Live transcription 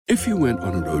If you went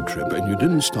on a road trip and you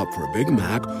didn't stop for a Big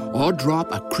Mac or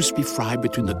drop a crispy fry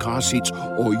between the car seats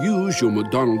or use your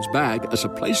McDonald's bag as a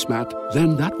placemat,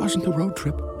 then that wasn't a road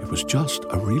trip. It was just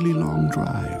a really long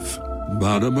drive.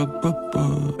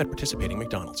 Ba-da-ba-ba-ba. At participating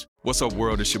McDonald's. What's up,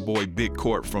 world? It's your boy Big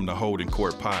Court from the Holding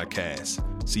Court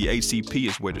Podcast. See, HCP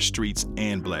is where the streets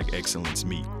and black excellence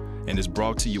meet, and is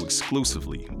brought to you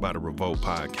exclusively by the Revolt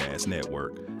Podcast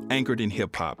Network, anchored in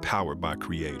hip-hop, powered by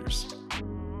creators.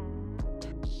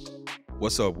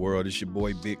 What's up, world? It's your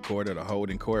boy Big Court of the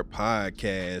Holding Court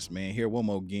Podcast, man. Here one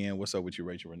more again. What's up with you,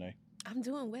 Rachel Renee? I'm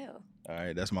doing well. All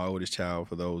right, that's my oldest child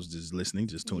for those just listening,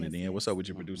 just tuning in. What's up with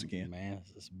your producer, Ken? Man,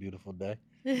 it's a beautiful day.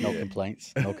 No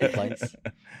complaints. No complaints.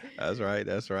 That's right.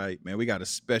 That's right. Man, we got a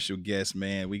special guest,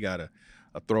 man. We got a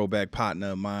throwback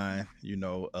partner of mine, you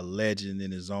know, a legend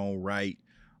in his own right.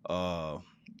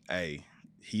 Hey,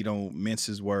 he don't mince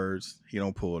his words. He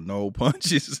don't pull no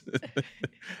punches.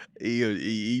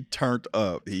 he turned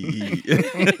up. He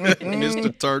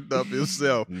Mr. Turned Up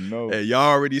himself. No. And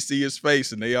y'all already see his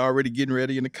face, and they already getting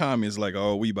ready in the comments like,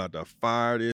 oh, we about to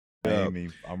fire this up.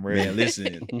 I'm ready. Man,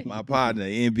 listen, my partner,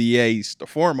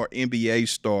 former NBA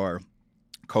star,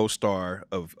 co-star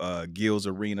of Gil's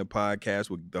Arena podcast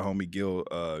with the homie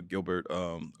Gilbert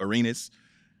Arenas,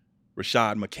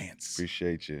 Rashad McCants.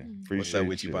 Appreciate you. What's up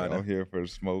with you, partner? I'm here for the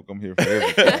smoke. I'm here for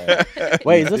everything.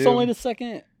 Wait, is this only the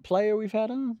second player we've had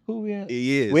on? Who we had?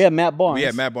 He is. We had Matt Barnes. We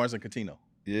had Matt Barnes and Catino.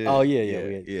 Yeah. Oh,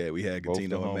 yeah. We had Both the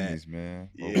Catino and Matt. homies, man.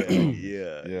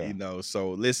 Yeah. You know,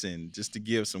 so listen, just to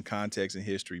give some context and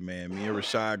history, man, me and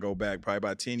Rashad go back probably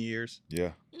about 10 years.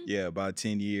 Yeah. Yeah, about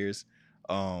 10 years.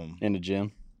 In the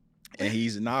gym. And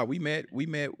we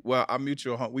met, well, our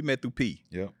mutual, we met through P.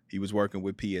 Yeah. He was working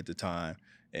with P at the time.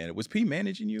 And was P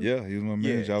managing you? Yeah, he was my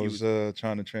manager. Yeah, I was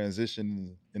trying to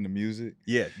transition into music.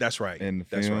 Yeah, that's right. And the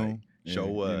that's film. Right.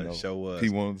 Show us. He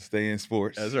wanted to stay in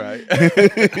sports. That's right.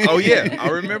 Oh yeah, I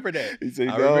remember that. He said,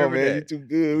 I "No, remember man, that. you too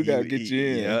good. We gotta get you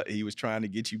in." Yeah, he was trying to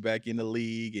get you back in the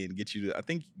league and get you to, I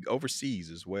think, overseas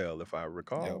as well, if I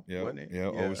recall. Wasn't it? Yeah,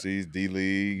 overseas,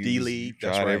 D-League. D-League,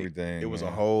 that's tried right. everything. It was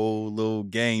man. a whole little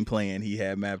game plan he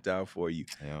had mapped out for you.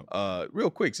 Yeah. Real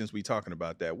quick, since we talking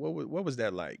about that, what was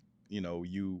that like? You know,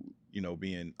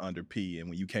 being under P and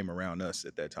when you came around us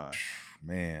at that time.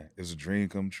 Man, it was a dream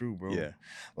come true, bro. Yeah.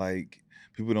 Like,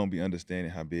 people don't be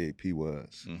understanding how big P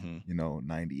was. Mm-hmm. You know,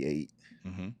 98,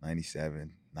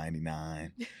 97,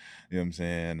 99. You know what I'm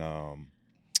saying?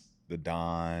 The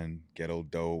Don, Ghetto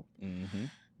Dope,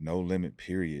 No Limit,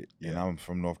 period. Yeah. And I'm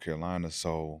from North Carolina,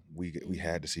 so we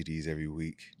had the CDs every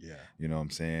week. Yeah. You know what I'm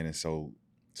saying? And so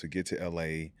to get to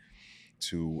LA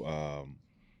to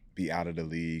be out of the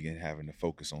league and having to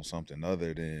focus on something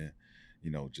other than,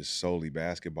 you know, just solely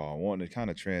basketball. I wanted to kind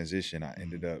of transition. I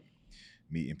ended up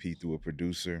meeting P through a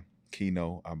producer,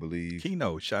 Keno, I believe.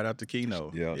 Keno, shout out to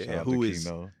Keno. Yeah, shout out who to is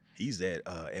Keno. he's at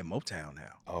Motown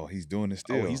now. Oh, he's doing it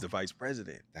still. Oh, he's the vice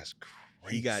president. That's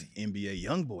crazy. He got NBA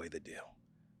Youngboy the deal.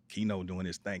 Keno doing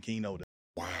his thing. Keno,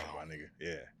 my nigga.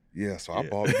 Yeah. Yeah, so I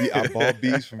bought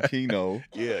beats from Keno.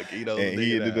 Yeah, Keno. And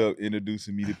he ended up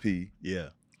introducing me to P. Yeah.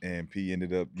 And P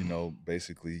ended up, you know,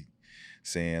 basically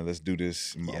saying, let's do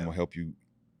this. I'm going to help you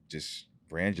just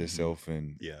brand yourself.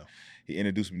 And he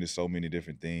introduced me to so many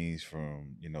different things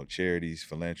from, you know, charities,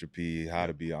 philanthropy, how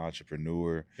to be an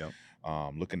entrepreneur,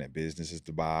 looking at businesses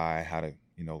to buy, how to,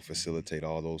 you know, facilitate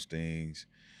all those things.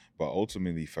 But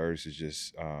ultimately, first is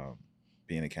just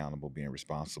being accountable, being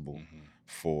responsible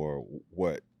for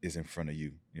what is in front of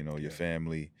you. You know, your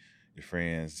family, your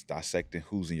friends, dissecting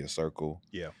who's in your circle.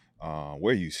 Yeah.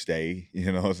 Where you stay,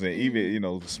 you know what I'm saying? Even, you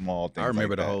know, the small things. I remember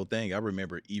like the that. whole thing. I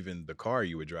remember even the car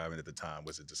you were driving at the time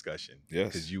was a discussion. Yes.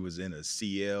 Because you was in a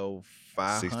CL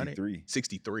 500.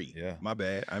 63. Yeah. My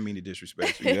bad. I mean to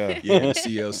disrespect you. Yeah. Yeah,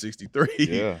 CL 63.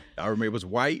 Yeah. I remember it was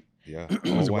white. Yeah.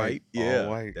 It was white. Yeah.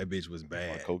 All white. That bitch was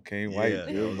bad. Cocaine white. Yeah,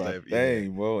 It was that like, was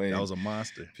dang, bro. And that was a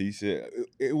monster. P said,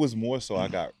 it was more so I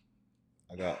got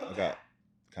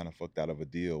kind of fucked out of a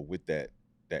deal with that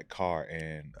car,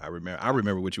 and I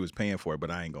remember what you was paying for it,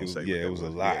 but I ain't gonna say. Yeah, it was a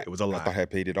lot. Yeah, it was a lot. I thought I had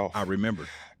paid it off. I remember.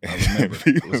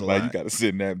 It was like, you got to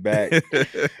sit in that back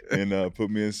and put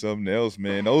me in something else,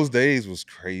 man. Those days was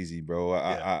crazy, bro.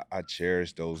 I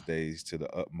cherish those days to the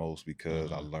utmost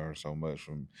because I learned so much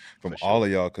from all of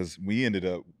y'all, because we ended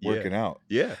up working out.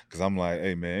 Yeah. Because I'm like,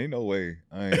 hey, man, ain't no way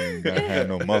I ain't gonna have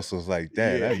no muscles like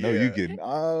that. I know you getting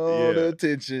all the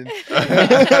attention.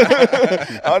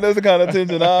 Oh, that's the kind of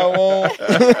attention I want.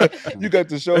 You got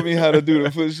to show me how to do the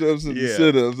push-ups and the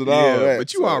sit-ups and all that.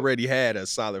 But you already had a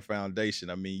solid foundation.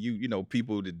 I mean, you know,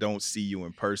 people that don't see you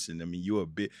in person, I mean,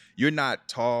 you're not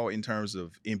tall in terms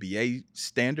of NBA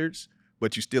standards,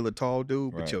 but you still a tall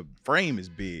dude, but your frame is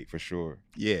big. For sure.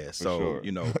 Yeah. So,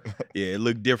 it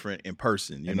looked different in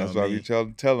person. You and know that's what why I mean?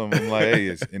 we tell them, I'm like, hey,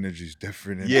 its energy's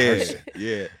different in person.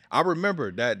 Yeah. I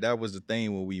remember that was the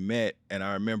thing when we met, and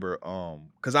I remember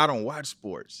because I don't watch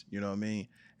sports, you know what I mean?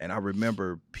 And I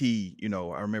remember P,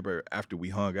 I remember after we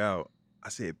hung out, I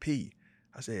said, P,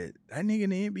 I said, that nigga in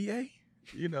the NBA?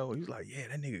 He was like, yeah,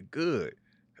 that nigga good.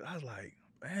 I was like,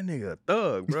 man, that nigga a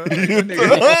thug, bro. Like,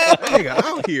 that nigga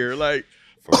out here, like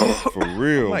for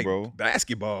real, like, bro.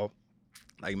 Basketball,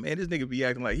 like, man, this nigga be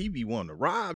acting like he be wanting to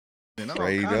rob and all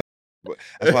Straight kinds. up.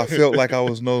 That's why I felt like I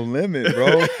was no limit,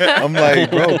 bro. I'm like,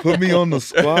 bro, put me on the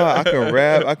squad. I can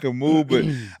rap, I can move, but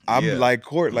I'm like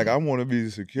Court. Like I want to be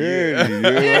the security.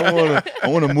 I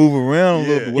want to move around a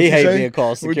little bit. What he you hate say? being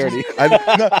called security.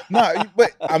 No,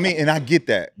 but I mean, and I get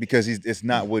that because it's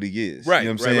not what he is. Right, you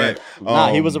know what I'm saying?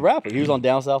 Nah, he was a rapper. He was on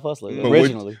Down South Hustler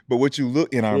originally. But what you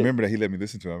look, and I remember that he let me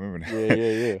listen to it. I remember that.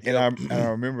 Yeah. And I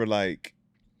remember like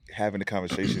having the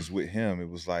conversations with him. It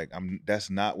was like, that's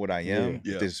not what I am.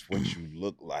 Yeah. This is what you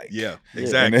look like. Yeah,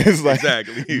 exactly. And it's like,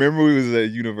 exactly. Remember we was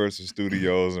at Universal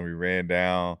Studios and we ran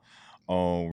down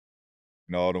on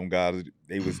all them guys.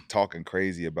 They was talking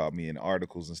crazy about me in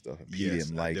articles and stuff. And he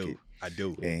didn't like it. I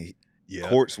do. And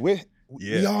Court's with.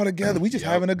 We all together. We just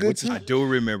having a good time. I do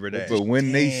remember that. But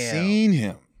when they seen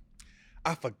him,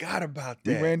 I forgot about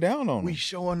that. We ran down on him. We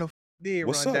showing the did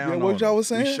What's run up? down Yeah, on what y'all him. was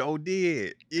saying? We sure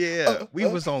did. Yeah. We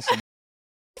was on some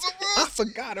I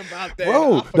forgot about that.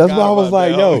 Bro, that's why I was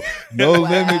like, yo, no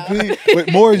limit, P.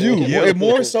 But more you.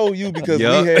 More so you because we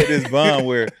had this bond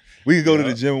where we could go to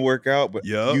the gym and work out, but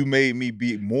you made me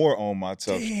be more on my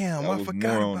tough. Damn, I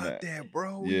forgot about that,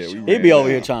 bro. Yeah, he be over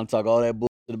here trying to talk all that bullshit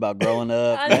about growing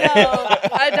up.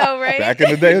 I know, right? Back in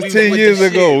the day, it was 10 years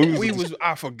ago.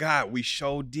 I forgot. We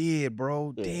sure did,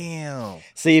 bro. Damn.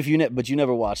 See, but you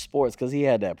never watched sports because he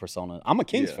had that persona. I'm a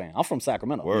Kings fan. I'm from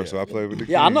Sacramento. Word, so I played with the Kings.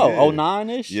 Yeah, I know.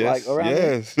 09-ish, yes, like around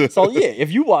there. So yeah,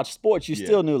 if you watch sports, you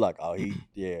still knew like, oh,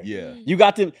 you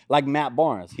got to like Matt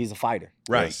Barnes. He's a fighter,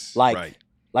 right?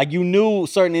 Like you knew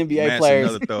certain NBA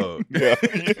players. Thug.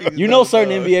 You know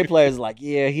certain NBA players like,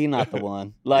 he not the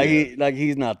one. Like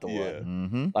he's not the one.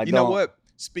 Mm-hmm. Like, you know what?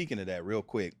 Speaking of that, real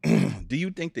quick, do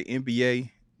you think the NBA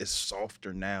is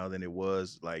softer now than it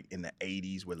was like in the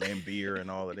 80s with Lambeer and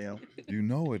all of them? You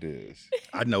know it is.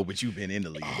 I know, but you've been in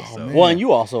the league. So. Well, and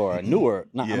you also are newer.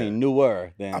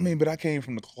 Newer than. But I came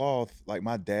from the cloth. Like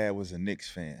my dad was a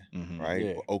Knicks fan, right?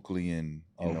 Yeah. Oakley and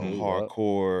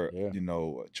hardcore.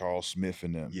 Yeah. Charles Smith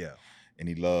and them. Yeah. And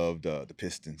he loved the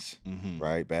Pistons,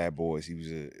 right? Bad Boys. He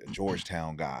was a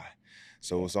Georgetown guy.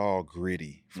 So it's all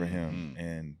gritty for him.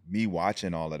 And me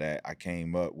watching all of that, I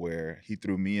came up where he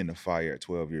threw me in the fire at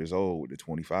 12 years old with the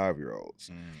 25-year-olds.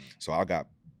 So I got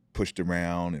pushed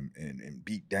around and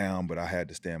beat down, but I had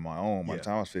to stand my own. By the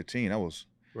time I was 15, I was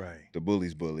the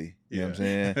bully's bully. You know what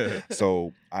I'm saying?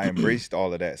 So I embraced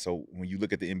all of that. So when you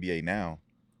look at the NBA now,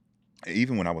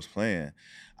 even when I was playing,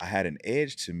 I had an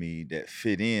edge to me that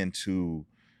fit into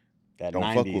that don't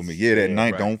 90s. Fuck with me. Yeah, that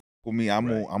night, don't with me. I'm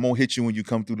gonna hit you when you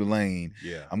come through the lane.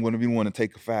 Yeah. I'm gonna be the one to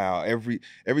take a foul.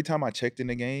 Every time I checked in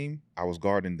the game, I was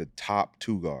guarding the top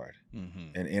 2 guard.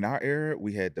 And in our era,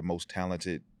 we had the most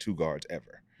talented 2 guards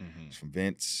ever. From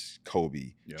Vince,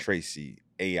 Kobe, Tracy,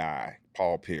 AI,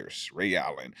 Paul Pierce, Ray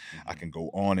Allen. I can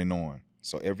go on and on.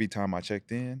 So every time I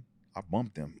checked in, I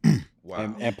bumped them.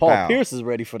 Wow. And Paul Pierce is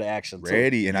ready for the action too.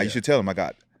 Ready. And I used to tell him I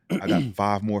got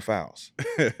 5 more fouls.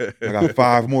 I got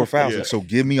 5 more fouls. So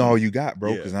give me all you got,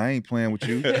 bro, because I ain't playing with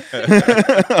you.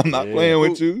 I'm not playing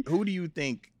with you. Who do you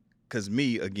think, because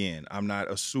me, again, I'm not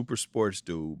a super sports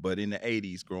dude, but in the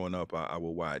 80s growing up, I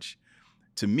would watch.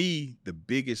 To me, the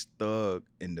biggest thug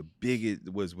and the biggest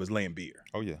was Lambeer.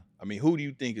 Oh, yeah. I mean, who do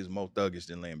you think is more thuggish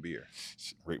than Lambeer?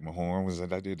 Rick Mahorn was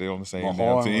that they on the same damn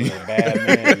Mahorn team. was a bad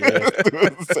man,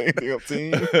 the same damn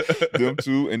team. Them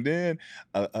two. And then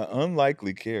an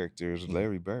unlikely character is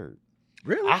Larry Bird.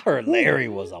 Really? I heard Larry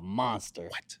was a monster.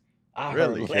 What? I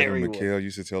Really? heard Larry Kevin McHale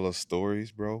used to tell us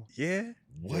stories, bro. Yeah.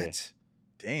 What?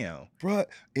 Damn. Bro,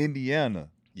 Indiana.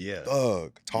 Yeah.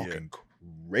 Thug. Talking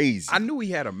crazy. I knew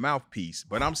he had a mouthpiece,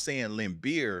 but I'm saying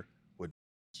Lambeer would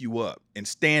you up and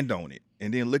stand on it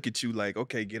and then look at you like,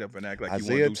 okay, get up and act like you want to do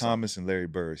something. Isaiah Thomas and Larry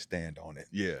Bird stand on it.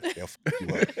 Yeah. They'll fuck you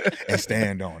up and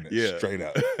stand on it straight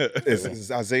up. It's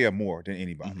Isaiah more than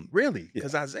anybody. Really?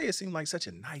 Because Isaiah seemed like such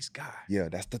a nice guy. Yeah,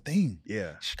 that's the thing.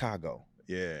 Yeah. Chicago.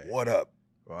 Yeah. What up?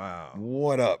 Wow.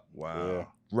 What up? Wow.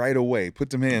 Right away. Put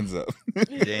them hands up.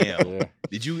 Damn.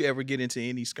 Did you ever get into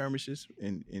any skirmishes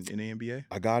in the NBA?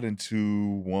 I got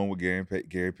into one with Gary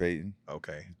Payton.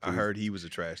 Okay. I heard he was a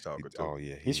trash talker too. Oh,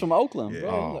 yeah. He's from Oakland, Yeah.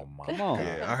 bro. Oh, my Come on. God.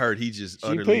 Yeah, I heard he just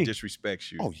GP. utterly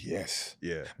disrespects you. Oh, yes.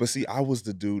 Yeah. But see, I was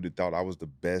the dude that thought I was the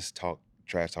best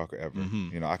trash talker ever.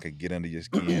 You know, I could get under your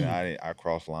skin. I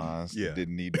crossed lines that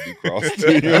didn't need to be crossed.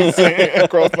 You know what I'm saying?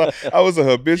 I was a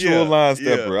habitual line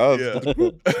stepper. I was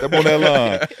step on that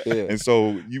line. Yeah. And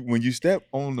so when you step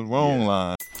on the wrong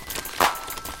line.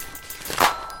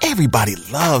 Everybody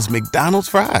loves McDonald's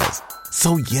fries.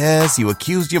 So yes, you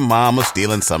accused your mom of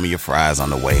stealing some of your fries on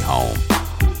the way home.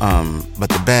 But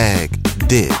the bag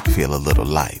did feel a little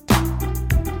light.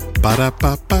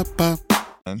 Ba-da-ba-ba-ba.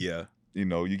 Yeah. You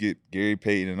know, you get Gary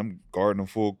Payton, and I'm guarding him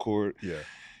full court. Yeah.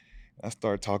 I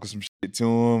started talking some shit to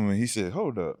him, and he said,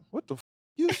 "Hold up, what the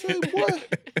you say,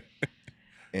 what?"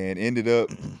 And ended up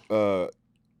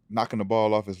knocking the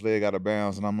ball off his leg out of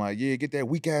bounds, and I'm like, "Yeah, get that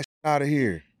weak ass out of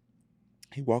here."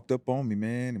 He walked up on me,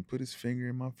 man, and put his finger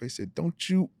in my face, said, "Don't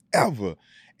you ever."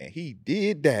 And he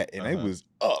did that, and it was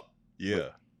up. Yeah.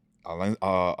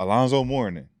 Alonzo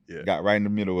Mourning got right in the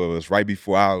middle of us, right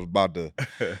before I was about to.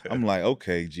 I'm like,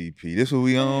 okay, GP, this what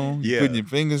we on? You putting your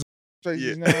fingers on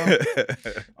faces now?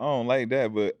 I don't like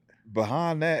that, but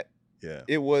behind that,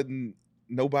 it wasn't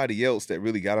nobody else that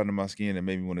really got under my skin and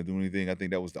made me want to do anything. I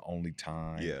think that was the only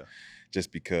time. Yeah.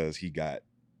 Just because he got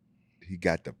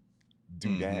to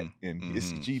do that, and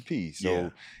it's GP,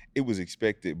 so it was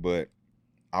expected. But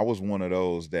I was one of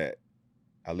those that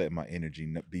I let my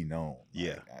energy be known.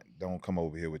 Yeah, like, don't come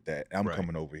over here with that. I'm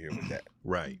coming over here with that.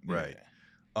 Right.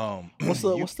 What's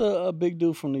the big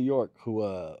dude from New York who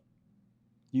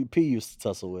UP used to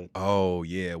tussle with? Oh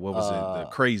yeah, what was it? The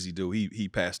crazy dude. He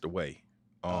passed away.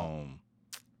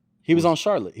 He was on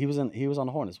Charlotte. He was on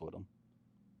the Hornets with him,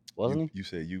 wasn't he? You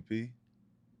said UP?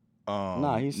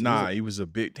 He was a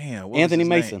big damn. Anthony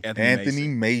Mason. Anthony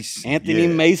Mason. Anthony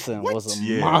Mason was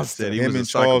a monster. Him and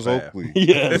Charles Oakley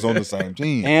was on the same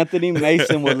team. Anthony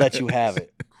Mason would let you have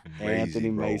it. Crazy, Anthony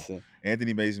bro. Mason.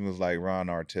 Anthony Mason was like Ron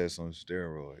Artest on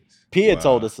steroids. Pia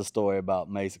told us a story about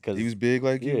Mason because he was big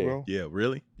like you, bro. Yeah,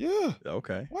 really? Yeah.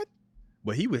 Okay. What?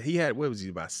 But he had what was he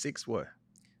about 6 what?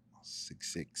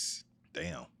 6'6".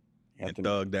 Damn. And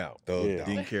thugged out.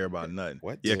 Didn't care about nothing.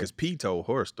 What? Yeah, because P told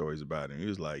horror stories about him. He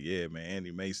was like, yeah, man,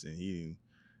 Andy Mason,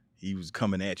 he was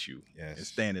coming at you and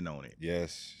standing on it.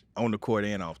 Yes. On the court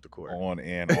and off the court. On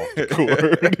and off the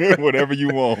court. Whatever you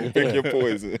want. Pick your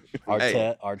poison.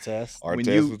 Artest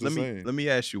was the same. Let me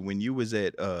ask you, when you was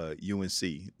at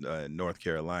UNC, North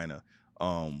Carolina,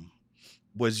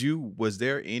 was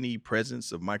there any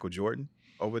presence of Michael Jordan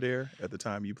over there at the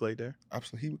time you played there?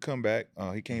 Absolutely. He would come back.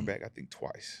 He came back, I think,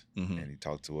 twice. And he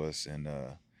talked to us. And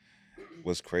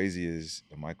what's crazy is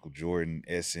the Michael Jordan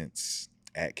essence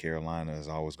at Carolina is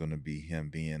always going to be him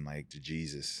being like the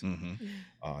Jesus.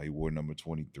 He wore number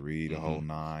 23, the whole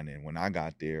 9. And when I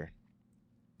got there,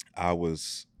 I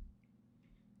was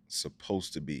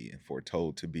supposed to be and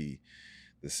foretold to be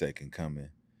the second coming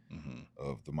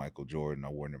of the Michael Jordan. I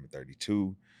wore number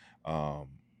 32.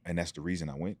 And that's the reason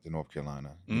I went to North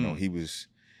Carolina. You know, he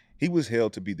was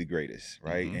held to be the greatest,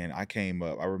 right? And I came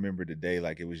up, I remember the day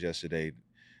like it was yesterday,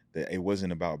 that it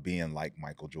wasn't about being like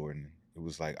Michael Jordan. It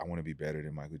was like, I want to be better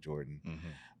than Michael Jordan.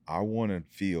 I want to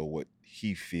feel what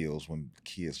he feels when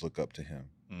kids look up to him.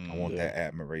 I want that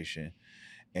admiration.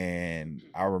 And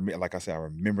I remember, like I said, I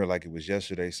remember like it was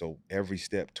yesterday. So every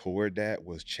step toward that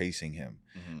was chasing him.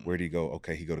 Where'd he go?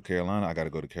 Okay, he go to Carolina. I got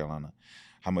to go to Carolina.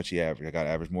 How much he average? I got to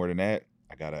average more than that.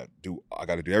 I gotta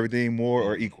do everything more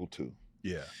or equal to.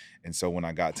 Yeah. And so when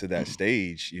I got to that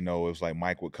stage, you know, it was like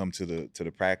Mike would come to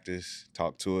the practice,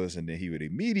 talk to us, and then he would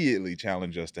immediately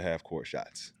challenge us to half court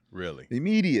shots. Really?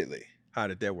 Immediately. How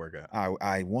did that work out?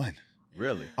 I won.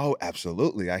 Really? Oh,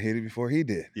 absolutely. I hit it before he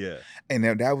did. Yeah. And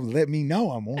that would let me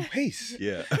know I'm on pace.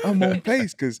 Yeah. I'm on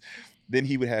pace, because then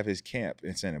he would have his camp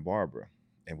in Santa Barbara,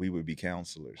 and we would be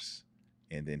counselors.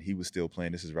 And then he was still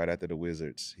playing. This is right after the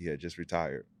Wizards. He had just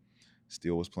retired.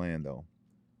 Still was playing though.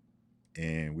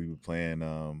 And we were playing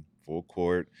full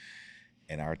court,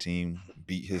 and our team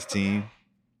beat his team.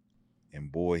 And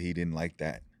boy, he didn't like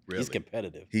that. Really? He's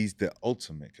competitive. He's the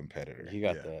ultimate competitor. He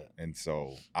got that. And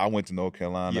so I went to North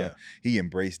Carolina. Yeah. He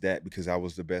embraced that because I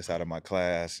was the best out of my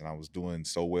class and I was doing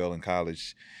so well in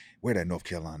college. Where that North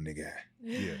Carolina nigga at?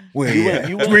 Yeah. Where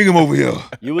you bring him over here.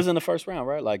 You was in the first round,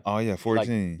 right? Like, oh yeah,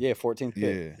 14. Like, 14th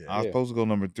pick. Yeah. I was supposed to go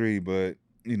number 3, but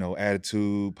you know,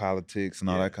 attitude, politics, and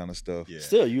all that kind of stuff. Yeah.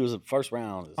 Still, you was a first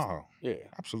round. Yeah,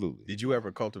 absolutely. Did you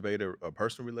ever cultivate a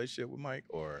personal relationship with Mike,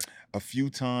 or? A few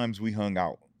times we hung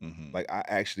out. Like I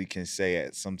actually can say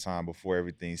at some time before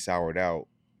everything soured out,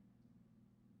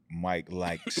 Mike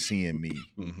liked seeing me.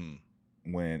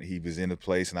 When he was in the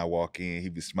place and I walk in, he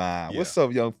would smile. What's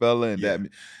up, young fella? And that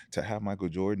to have Michael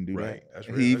Jordan do that.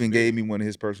 He even gave me one of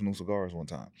his personal cigars one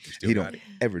time. He don't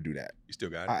ever do that. You still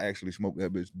got it? I actually smoked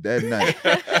that bitch that night.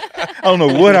 I don't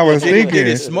know what I was thinking. Did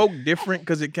it smoke different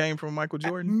because it came from Michael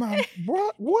Jordan?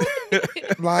 What?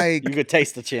 Like, you could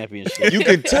taste the championship. You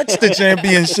can touch the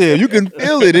championship. You can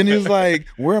feel it. And he was like,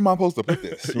 where am I supposed to put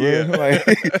this? Yeah.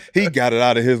 Like, he got it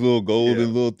out of his little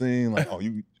golden little thing. Like,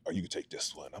 you can take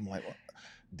this one. I'm like, well,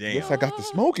 damn. Guess I got to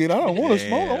smoke it. I don't want to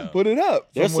smoke. I'm gonna put it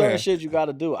up. There's certain shit you got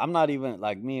to do. I'm not even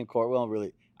like me and Court. We don't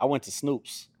really. I went to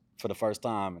Snoop's for the first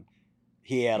time, and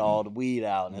he had all the weed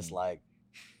out, and it's like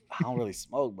I don't really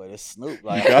smoke, but it's Snoop.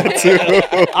 Like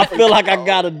I feel like I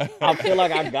gotta smoke.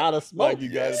 Like you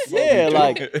gotta smoke. Yeah,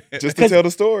 like just to tell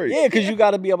the story. Yeah, because you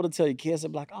got to be able to tell your kids.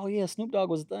 They're like, oh yeah, Snoop Dogg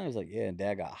was the thing. It's like, yeah, and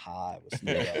Dad got high with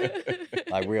Snoop Dogg,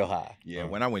 like real high. Yeah,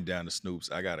 when I went down to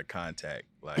Snoop's, I got a contact.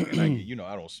 Like, and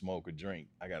I don't smoke or drink.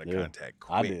 I got a contact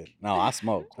quick. I did. No, I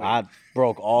smoked. I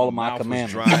broke all of my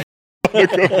commandments.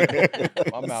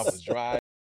 My mouth was dry.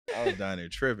 I was down there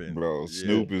tripping. Bro,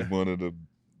 Snoop is one of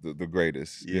the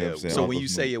greatest. Yeah. You know what I'm saying? So when you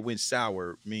say it went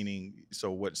sour, meaning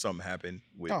something happened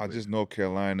with just North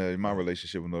Carolina. My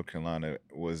relationship with North Carolina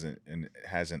wasn't and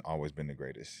hasn't always been the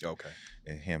greatest. Okay.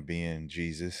 And him being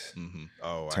Jesus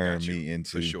turned me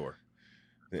into for sure.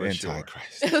 The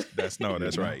Antichrist. Sure. That's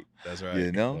right. That's right.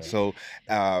 You know? So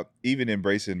even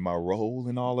embracing my role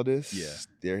in all of this,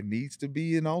 there needs to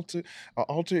be an alter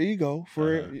ego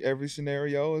for every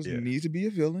scenario. There needs to be a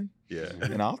villain. Yeah.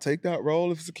 And I'll take that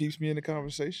role if it keeps me in the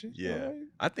conversation. Yeah. Right.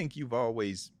 I think you've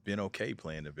always been okay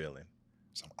playing the villain.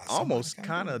 Almost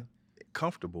kind of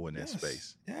comfortable in that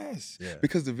space. Yes. Yeah.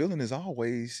 Because the villain is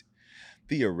always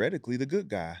theoretically the good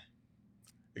guy.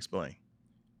 Explain.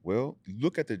 Well,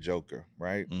 look at the Joker,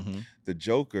 right? Mm-hmm. The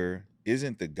Joker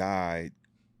isn't the guy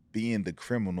being the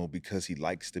criminal because he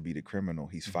likes to be the criminal.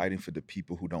 He's fighting for the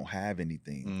people who don't have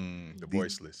anything. The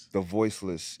voiceless. The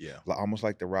voiceless. Yeah. Almost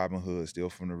like the Robin Hood, steal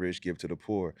from the rich, give to the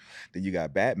poor. Then you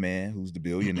got Batman, who's the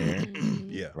billionaire.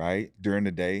 Yeah. Right? During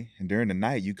the day. And during the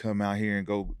night, you come out here and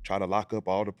go try to lock up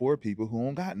all the poor people who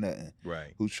don't got nothing.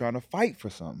 Right. Who's trying to fight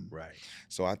for something. Right.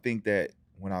 So I think that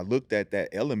when I looked at that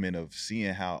element of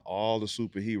seeing how all the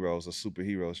superheroes are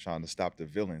superheroes trying to stop the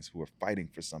villains who are fighting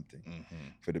for something,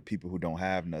 for the people who don't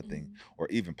have nothing, or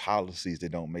even policies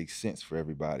that don't make sense for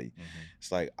everybody.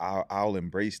 It's like I'll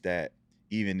embrace that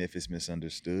even if it's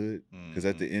misunderstood. Because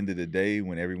at the end of the day,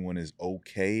 when everyone is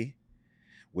okay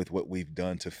with what we've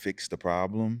done to fix the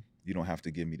problem, you don't have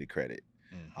to give me the credit.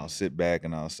 I'll sit back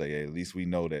and I'll say, hey, at least we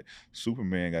know that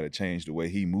Superman got to change the way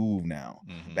he move now.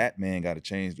 Batman got to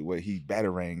change the way he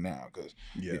batarang now. Because,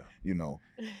 you know.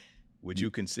 Would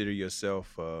you consider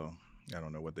yourself, I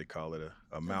don't know what they call it,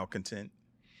 a malcontent?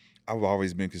 I've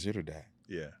always been considered that.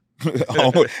 Yeah.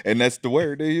 And that's the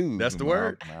word they use. That's the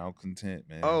word? Malcontent,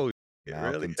 man. Oh,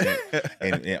 really?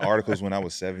 in articles when I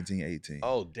was 17, 18.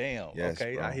 Oh, damn. Yes,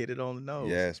 okay, bro. I hit it on the nose.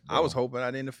 Yes, bro. I was hoping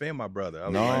I didn't offend my brother.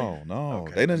 No.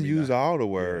 Okay, they done use all the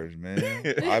words, man.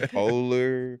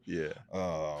 Bipolar. Yeah.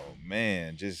 Oh,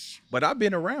 man, But I've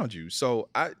been around you, so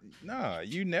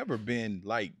you never been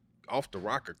like off the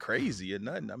rocker crazy or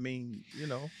nothing. I mean,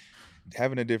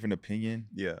 having a different opinion.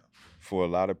 Yeah. For a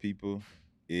lot of people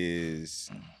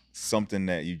is something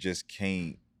that you just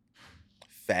can't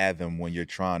fathom when you're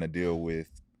trying to deal with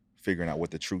figuring out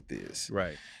what the truth is.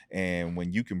 Right. And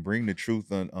when you can bring the truth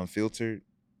unfiltered,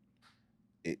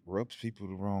 it rubs people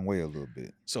the wrong way a little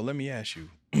bit. So let me ask you,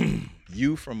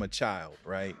 you from a child,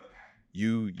 right?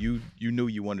 You knew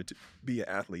you wanted to be an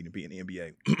athlete and be in the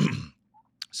NBA.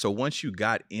 So once you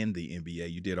got in the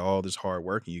NBA, you did all this hard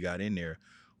work and you got in there.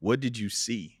 What did you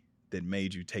see that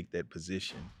made you take that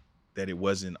position, that it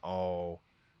wasn't all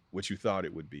what you thought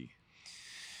it would be?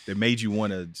 That made you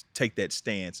want to take that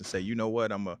stance and say, you know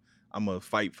what, I'm a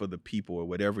fight for the people, or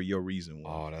whatever your reason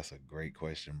was? Oh, that's a great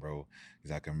question, bro.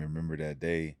 Because I can remember that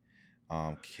day,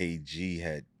 KG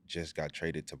had just got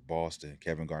traded to Boston,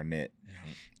 Kevin Garnett,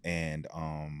 and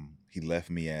he left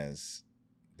me as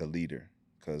the leader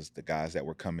because the guys that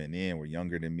were coming in were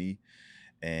younger than me,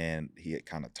 and he had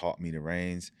kind of taught me the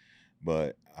reins.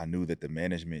 But I knew that the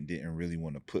management didn't really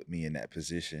want to put me in that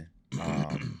position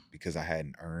because I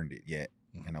hadn't earned it yet.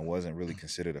 And I wasn't really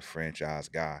considered a franchise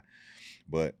guy.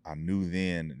 But I knew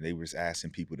then they was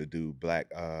asking people to do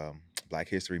Black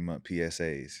History Month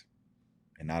PSAs.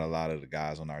 And not a lot of the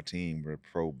guys on our team were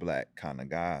pro-Black kind of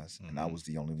guys. And I was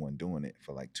the only one doing it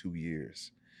for like 2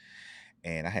 years.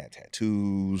 And I had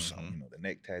tattoos, the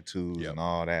neck tattoos and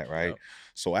all that, right?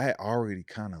 So I had already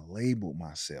kind of labeled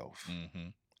myself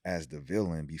as the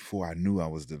villain before I knew I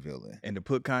was the villain. And to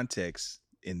put context,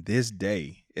 in this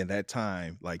day, in that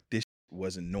time, like this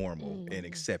wasn't normal and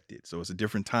accepted. So it's a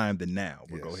different time than now.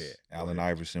 But go ahead. Allen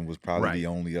Iverson was probably the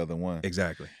only other one.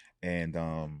 Exactly. And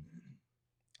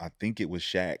I think it was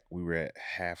Shaq. We were at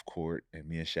half court, and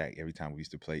me and Shaq, every time we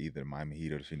used to play either the Miami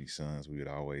Heat or the Phoenix Suns, we would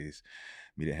always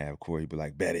meet at half court. He'd be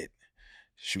like, bet it.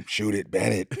 Shoot it,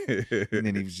 bet it. And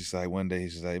then he was just like, one day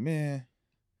he's just like, man,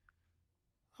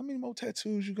 how many more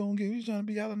tattoos you gonna get? You trying to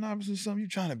be Allen Iverson or something? You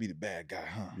trying to be the bad guy,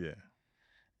 huh? Yeah.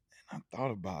 And I thought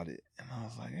about it, and I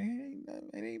was like,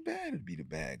 it ain't bad to be the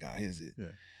bad guy, is it? Yeah.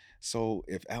 So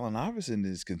if Allen Iverson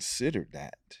is considered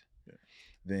that,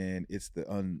 then it's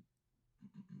the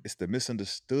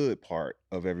misunderstood part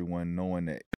of everyone knowing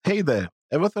that. Hey there,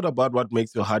 ever thought about what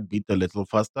makes your heart beat a little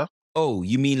faster? Oh,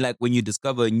 you mean like when you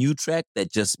discover a new track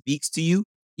that just speaks to you?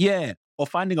 Yeah, or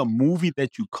finding a movie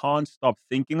that you can't stop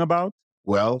thinking about?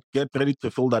 Well, get ready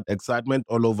to feel that excitement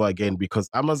all over again because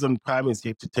Amazon Prime is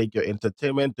here to take your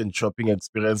entertainment and shopping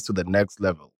experience to the next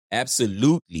level.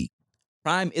 Absolutely.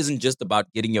 Prime isn't just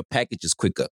about getting your packages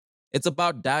quicker. It's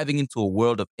about diving into a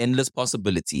world of endless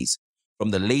possibilities,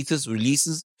 from the latest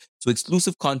releases to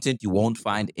exclusive content you won't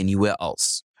find anywhere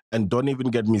else. And don't even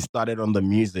get me started on the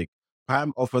music.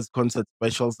 Prime offers concert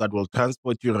specials that will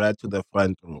transport you right to the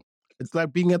front row. It's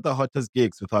like being at the hottest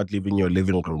gigs without leaving your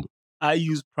living room. I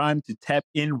use Prime to tap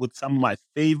in with some of my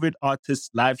favorite artists'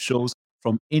 live shows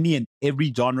from any and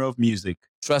every genre of music.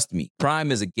 Trust me,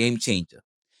 Prime is a game changer.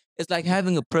 It's like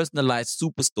having a personalized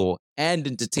superstore and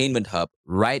entertainment hub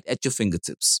right at your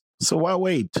fingertips. So why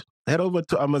wait? Head over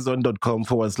to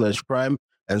amazon.com/Prime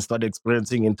and start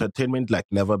experiencing entertainment like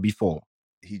never before.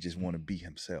 He just want to be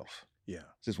himself. Yeah.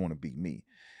 Just want to be me.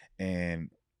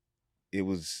 And it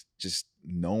was just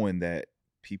knowing that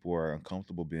people are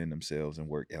uncomfortable being themselves in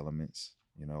work elements.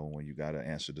 You know, when you got to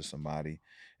answer to somebody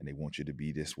and they want you to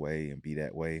be this way and be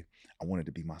that way, I wanted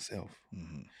to be myself.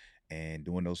 Mm-hmm. And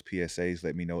doing those PSAs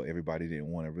let me know everybody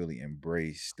didn't want to really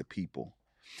embrace the people.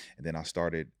 And then I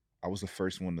was the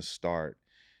first one to start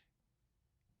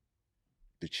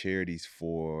the charities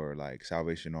for like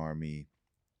Salvation Army,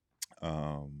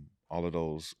 all of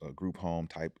those group home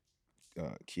type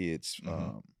kids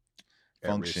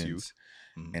functions.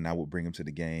 Mm-hmm. And I would bring them to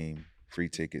the game, free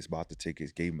tickets, bought the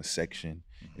tickets, gave them a section,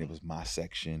 and it was my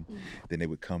section. Then they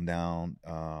would come down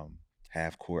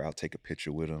half court, I'll take a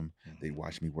picture with them. They'd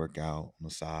watch me work out on the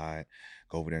side,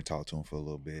 go over there and talk to them for a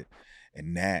little bit.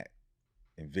 And that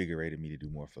invigorated me to do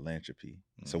more philanthropy.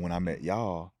 So when I met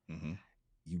y'all,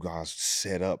 you guys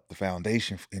set up the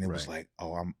foundation, and it was like,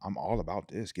 oh, I'm all about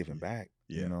this, giving back.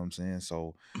 You know what I'm saying?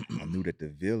 So I knew that the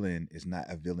villain is not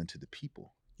a villain to the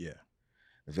people. Yeah.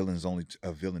 The villain is only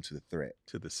a villain to the threat.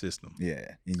 To the system.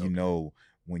 Yeah. And you know,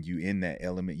 when you in that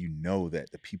element, you know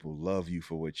that the people love you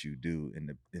for what you do.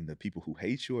 And the people who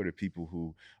hate you are the people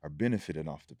who are benefiting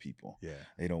off the people. Yeah.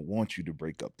 They don't want you to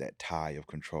break up that tie of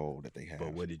control that they have.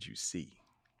 But what did you see?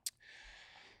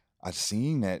 I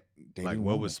seen that they like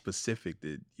what was specific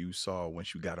that you saw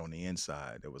once you got on the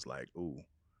inside that was like, ooh.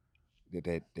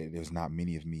 That there's not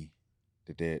many of me.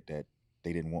 That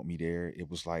they didn't want me there. It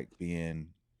was like being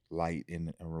light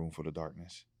in a room full of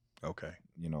darkness. Okay.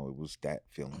 You know, it was that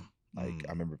feeling. Like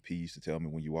I remember P used to tell me,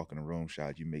 when you walk in a room,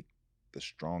 Rashad, you make the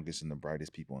strongest and the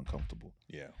brightest people uncomfortable.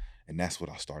 Yeah. And that's what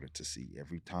I started to see.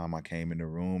 Every time I came in the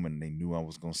room and they knew I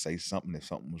was gonna say something, if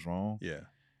something was wrong,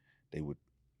 they would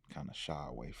kind of shy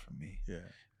away from me. Yeah.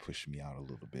 Push me out a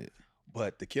little bit.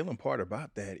 But the killing part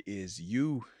about that is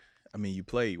you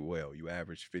played well. You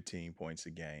averaged 15 points a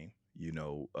game. You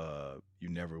know, you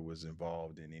never was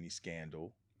involved in any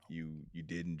scandal. You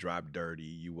didn't drop dirty.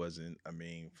 You wasn't,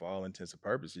 for all intents and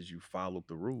purposes, you followed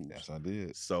the rules. Yes, I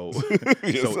did. So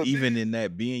Yes, so even in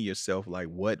that being yourself, like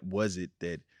what was it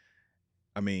that,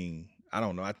 I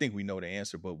don't know. I think we know the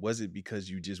answer, but was it because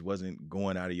you just wasn't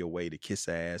going out of your way to kiss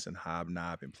ass and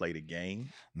hobnob and play the game?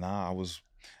 Nah, I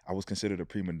was considered a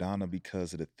prima donna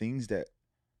because of the things that,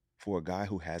 for a guy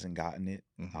who hasn't gotten it,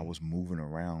 I was moving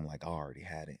around like I already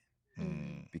had it.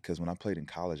 Because when I played in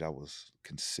college, I was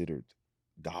considered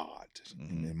God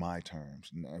in my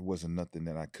terms. It wasn't nothing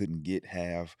that I couldn't get,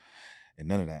 have, and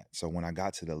none of that. So when I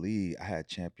got to the league, I had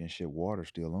championship water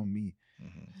still on me.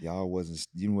 You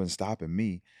wasn't stopping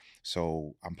me.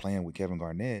 So I'm playing with Kevin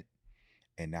Garnett,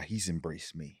 and now he's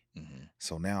embraced me.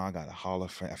 So now I got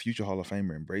a future Hall of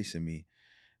Famer embracing me.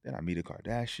 Then I meet a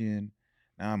Kardashian.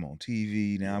 Now I'm on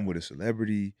TV. Now I'm with a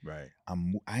celebrity. Right.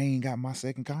 I ain't got my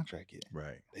second contract yet.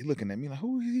 Right. They looking at me like,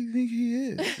 who do you think he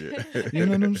is? Yeah. You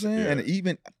know what I'm saying? Yeah. And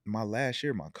even my last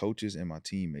year, my coaches and my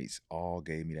teammates all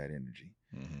gave me that energy.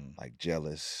 Like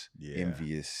jealous,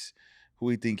 envious, who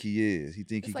he think he is. He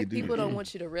think It's he like can do people this. don't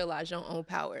want you to realize your own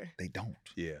power. They don't.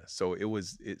 Yeah. So it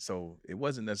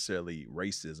wasn't necessarily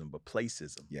racism, but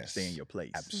placeism. Yes. Stay in your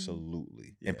place.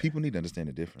 Absolutely. Yeah. And people need to understand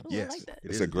the difference. Ooh, I Yes. like that.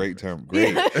 It's a great term.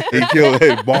 Great. He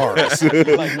killed bars.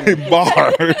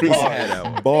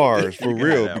 Bars for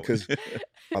real. Because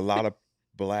a lot of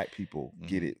black people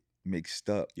get it mixed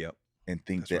up. Yep. And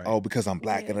think That's that, right. because I'm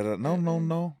black. Yeah.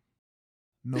 No.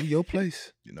 Know your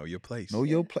place. You know your place. Know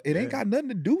your place. It ain't got nothing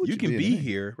to do with You can being be in.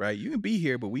 here, right? You can be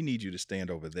here, but we need you to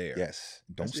stand over there. Yes.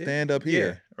 Don't That's it. stand up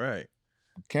here. Yeah, right.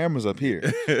 Cameras up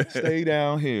here. Stay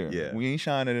down here. Yeah. We ain't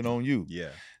shining it on you. Yeah.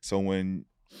 So when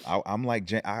I'm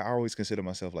like, I always consider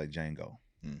myself like Django.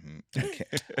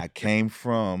 I came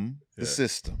from the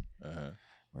system.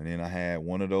 And then I had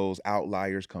one of those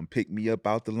outliers come pick me up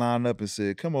out the lineup and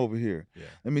said, come over here. Yeah.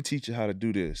 Let me teach you how to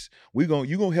do this. You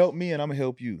gonna help me and I'm gonna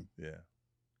help you. Yeah.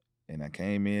 And I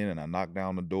came in and I knocked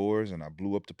down the doors and I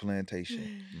blew up the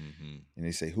plantation. And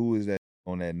they say, who is that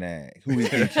on that nag? Who he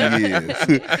think he is?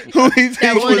 Who he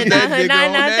think was that nigga on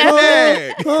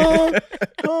that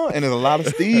nag? And there's a lot of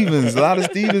Stevens. A lot of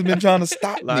Stevens been trying to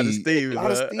stop me. A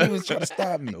lot of Stevens trying to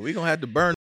stop me. We gonna have to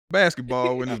burn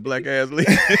basketball when this black ass league.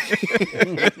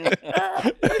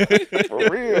 For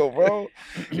real, bro.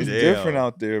 It's different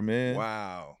out there, man.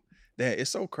 Wow. That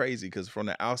it's so crazy because from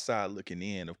the outside looking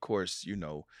in, of course,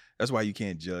 that's why you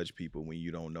can't judge people when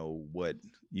you don't know what,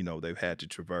 they've had to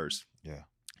traverse. Yeah.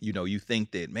 You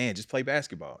think that, man, just play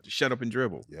basketball, just shut up and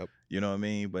dribble. Yep. You know what I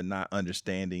mean? But not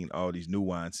understanding all these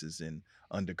nuances and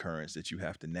undercurrents that you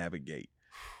have to navigate.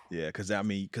 Yeah, because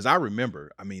I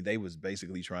remember, they was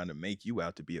basically trying to make you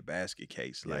out to be a basket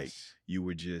case. Yes. Like you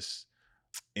were just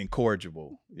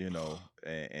incorrigible,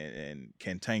 and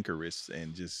cantankerous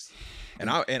and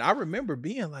I remember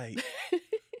being like,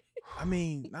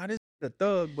 now this is a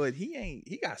thug, but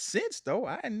he got sense though.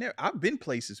 I've been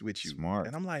places with you. Smart.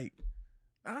 And I'm like,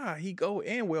 he go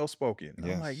and well spoken.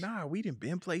 Yes. I'm like, we done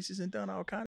been places and done all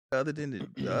kind of other than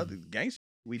the other gangster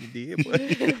we did, but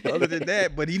other than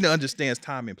that, but he understands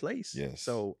time and place. Yes.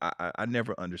 So I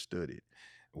never understood it.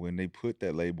 When they put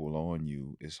that label on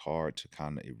you, it's hard to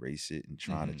kind of erase it and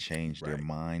try to change their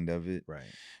mind of it. Right.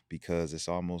 Because it's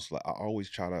almost like I always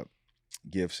try to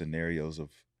give scenarios of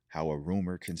how a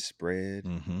rumor can spread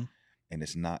and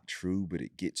it's not true, but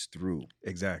it gets through.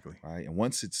 Exactly. Right. And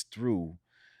once it's through,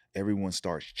 everyone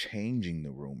starts changing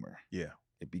the rumor. Yeah.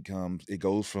 It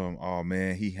goes from, oh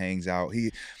man, he hangs out.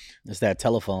 It's that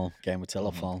game of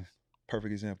telephone.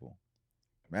 Perfect example.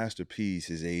 Master P's,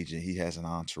 his agent, he has an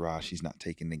entourage. He's not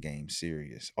taking the game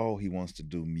serious. Oh, he wants to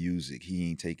do music. He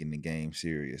ain't taking the game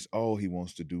serious. Oh, he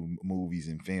wants to do movies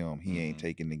and film. He ain't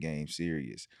taking the game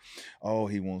serious. Oh,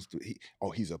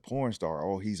 he's a porn star.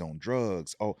 Oh, he's on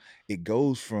drugs. Oh, it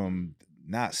goes from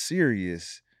not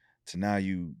serious to now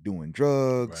you doing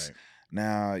drugs. Right.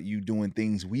 Now you doing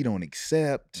things we don't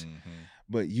accept.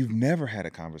 But you've never had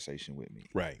a conversation with me.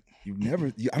 Right.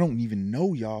 I don't even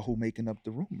know y'all who making up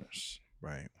the rumors.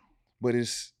 Right. But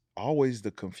it's always the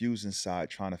confusing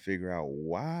side trying to figure out,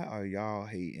 why are y'all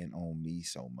hating on me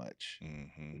so much?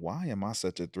 Why am I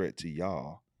such a threat to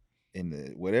y'all in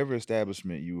the whatever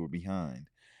establishment you were behind?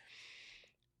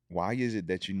 Why is it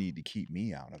that you need to keep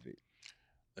me out of it?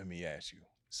 Let me ask you.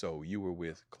 So you were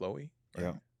with Khloe? Right?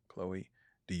 Yeah. Khloe,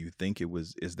 do you think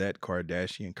is that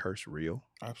Kardashian curse real?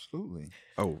 Absolutely.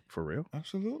 Oh, for real?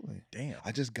 Absolutely. Damn.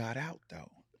 I just got out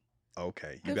though.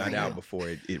 Okay. You Good got for out you. before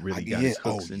it really got its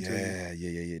hooks into it.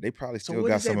 Yeah. They probably So still what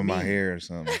got does that some of my mean? hair or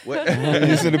something. What?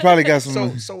 So they probably got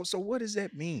some. So what does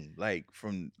that mean? Like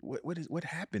from what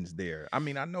happens there? I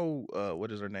know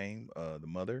what is her name? The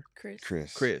mother?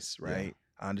 Chris. Right? Yeah.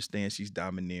 I understand she's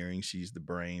domineering, she's the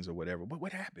brains or whatever. But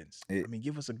what happens?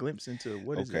 Give us a glimpse into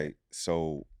what is that? Okay,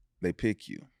 so they pick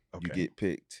you. Okay. You get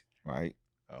picked, right?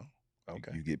 Oh,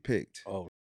 okay. You get picked. Oh,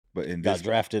 but in got this,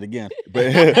 drafted again.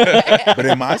 but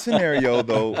in my scenario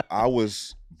though, I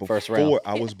was First round.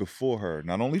 I was before her.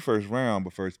 Not only first round,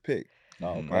 but first pick. Oh,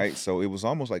 okay. Right. So it was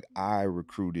almost like I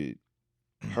recruited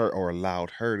her or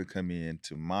allowed her to come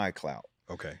into my clout.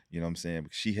 Okay. You know what I'm saying?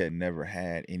 Because she had never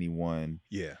had anyone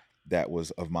that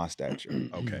was of my stature. Okay. You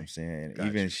know what I'm saying? Gotcha.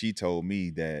 Even she told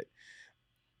me that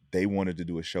they wanted to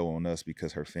do a show on us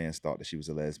because her fans thought that she was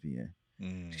a lesbian.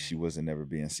 She wasn't ever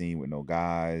being seen with no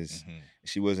guys.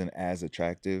 She wasn't as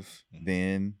attractive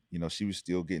then. You know, she was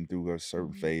still getting through her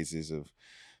certain phases of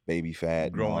baby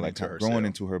fat, growing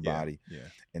into her body. Yeah.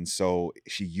 And so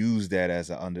she used that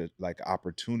as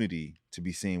opportunity to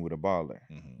be seen with a baller,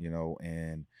 you know,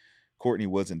 and Courtney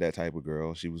wasn't that type of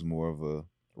girl. She was more of a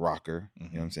rocker, you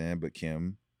know what I'm saying? But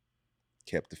Kim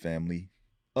kept the family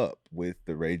up with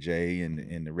the Ray J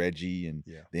and the Reggie and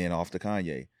then off to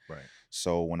Kanye. Right.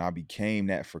 So when I became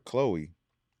that for Khloe,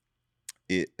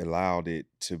 it allowed it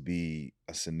to be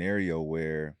a scenario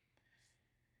where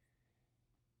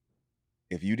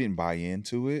if you didn't buy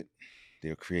into it,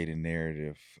 they'll create a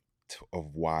narrative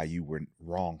of why you were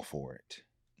wrong for it.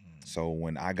 So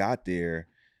when I got there,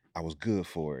 I was good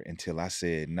for it until I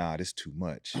said, nah, this is too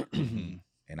much.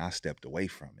 And I stepped away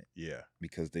from it. Yeah.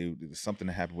 Because there was something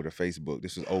that happened with her Facebook.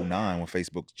 This was 2009 when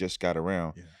Facebook just got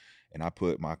around. Yeah. And I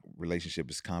put my relationship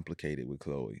is complicated with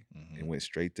Khloe. It went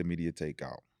straight to Media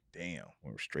Takeout. Damn.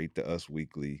 Went straight to Us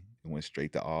Weekly. It went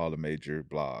straight to all the major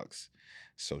blogs.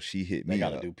 So she hit me. They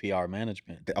got to do PR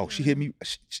management. She hit me.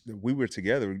 We were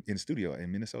together in the studio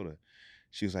in Minnesota.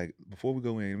 She was like, before we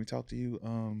go in, let me talk to you.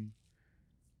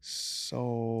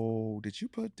 So did you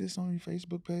put this on your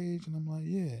Facebook page? And I'm like,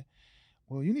 yeah.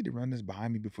 Well, you need to run this by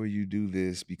me before you do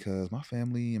this because my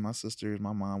family and my sisters,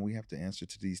 my mom, we have to answer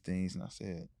to these things. And I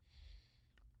said,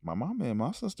 my mom and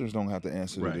my sisters don't have to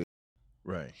answer to this.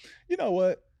 Right. You know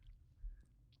what?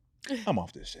 I'm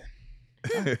off this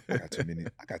shit. I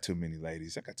got too many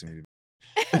ladies. I got too many.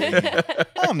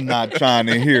 I'm not trying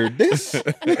to hear this.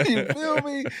 You feel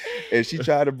me? And she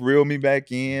tried to reel me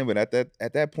back in, but at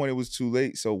that point it was too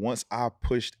late. So once I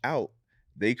pushed out,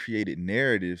 they created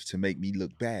narratives to make me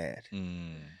look bad.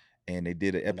 And they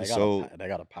did an episode. They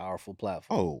got a powerful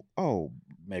platform. Oh,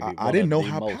 maybe I didn't know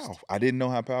how powerful. I didn't know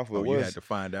how powerful it was. You had to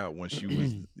find out when she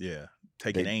was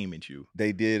taking aim at you.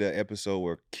 They did an episode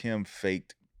where Kim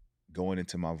faked going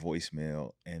into my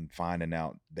voicemail and finding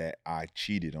out that I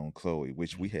cheated on Khloe,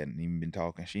 which we hadn't even been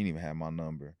talking. She didn't even have my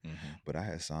number. But I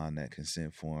had signed that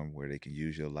consent form where they can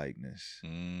use your likeness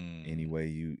any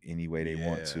way they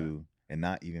want to and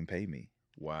not even pay me.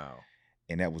 Wow.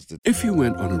 And that was the... If you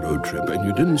went on a road trip and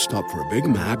you didn't stop for a Big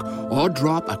Mac or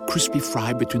drop a crispy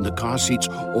fry between the car seats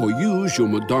or use your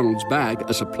McDonald's bag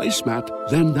as a placemat,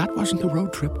 then that wasn't a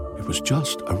road trip. It was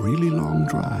just a really long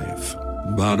drive.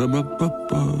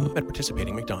 Ba-da-ba-ba-ba. At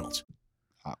participating McDonald's.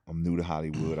 I'm new to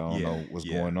Hollywood. I don't know what's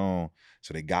going on.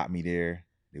 So they got me there.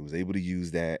 They was able to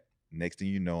use that. Next thing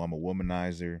you know, I'm a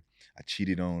womanizer. I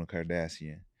cheated on a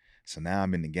Kardashian. So now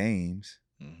I'm in the games.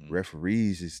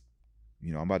 Referees is,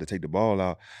 I'm about to take the ball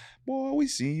out. Boy, we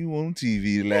seen you on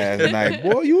TV last night.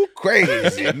 Boy, you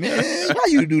crazy, man. Why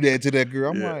you do that to that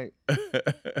girl? I'm like,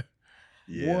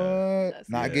 what?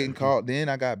 Not getting caught. Then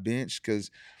I got benched because,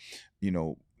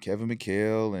 Kevin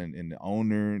McHale and the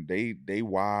owner, they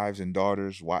wives and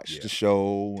daughters watch the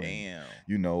show. Damn.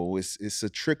 And, it's a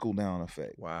trickle down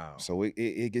effect. Wow. So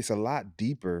it gets a lot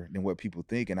deeper than what people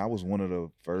think. And I was one of the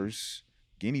first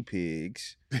guinea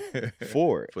pigs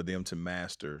for it. For them to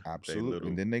master. Absolutely.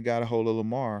 And then they got a hold of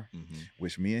Lamar,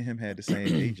 which me and him had the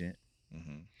same agent.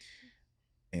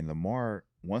 And Lamar,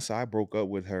 once I broke up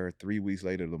with her, 3 weeks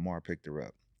later, Lamar picked her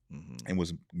up and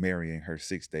was marrying her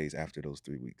 6 days after those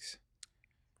 3 weeks.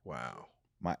 Wow.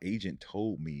 My agent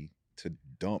told me to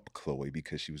dump Khloe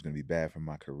because she was going to be bad for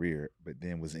my career, but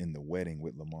then was in the wedding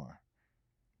with Lamar.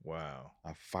 Wow.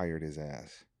 I fired his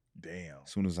ass. Damn.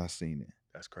 As soon as I seen it.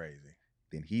 That's crazy.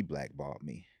 Then he blackballed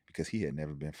me because he had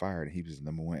never been fired and he was the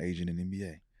number one agent in the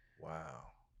NBA. Wow.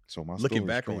 So my looking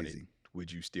back crazy. on it,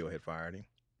 would you still have fired him?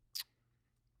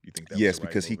 You think that yes, was the right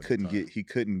because move he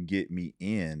couldn't get me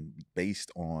in based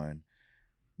on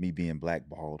me being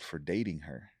blackballed for dating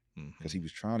her. Because he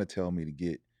was trying to tell me to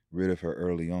get rid of her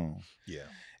early on. Yeah.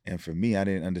 And for me, I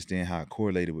didn't understand how it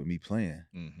correlated with me playing.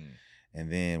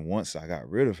 And then once I got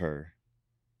rid of her,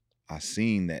 I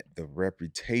seen that the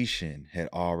reputation had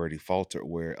already faltered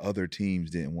where other teams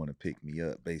didn't want to pick me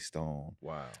up based on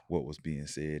what was being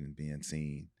said and being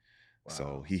seen. Wow.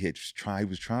 So he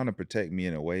was trying to protect me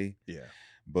in a way. Yeah.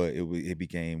 But it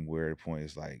became where the point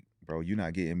is like, bro, you're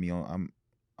not getting me on.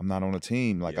 I'm not on a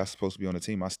team. Like I'm supposed to be on a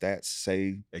team. My stats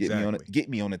say get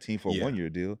me on a team for a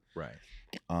 1-year deal. Right.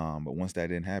 But once that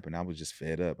didn't happen, I was just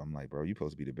fed up. I'm like, bro, you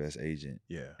supposed to be the best agent.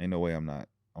 Yeah. Ain't no way I'm not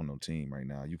on no team right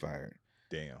now. You fired.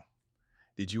 Damn.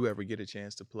 Did you ever get a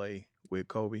chance to play with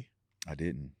Kobe? I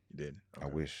didn't. You didn't? Okay. I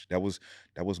wish. That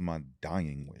was my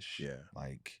dying wish. Yeah.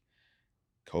 Like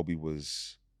Kobe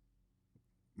was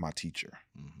my teacher,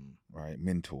 right?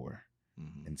 Mentor.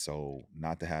 And so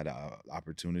not to have the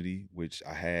opportunity, which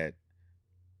I had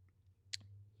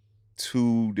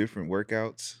 2 different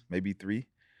workouts, maybe 3,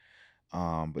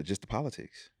 but just the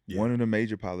politics. Yeah. One of the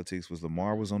major politics was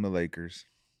Lamar was on the Lakers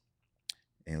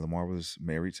and Lamar was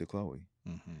married to Khloe.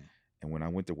 And when I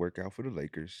went to work out for the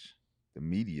Lakers, the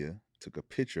media took a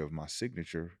picture of my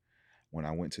signature when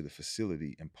I went to the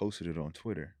facility and posted it on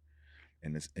Twitter.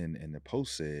 And the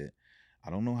post said,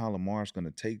 I don't know how Lamar's going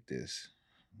to take this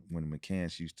when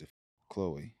McCants used to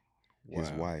Khloe,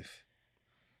 his wife.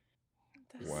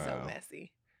 That's so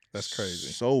messy. That's crazy.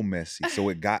 So messy. So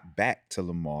it got back to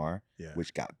Lamar, Yeah.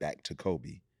 which got back to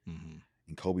Kobe. Mm-hmm.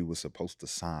 And Kobe was supposed to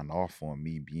sign off on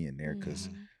me being there because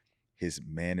his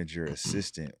manager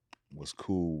assistant was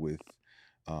cool with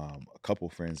a couple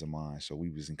friends of mine. So we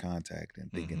was in contact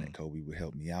and thinking that Kobe would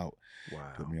help me out,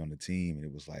 put me on the team. And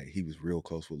it was like he was real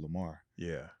close with Lamar.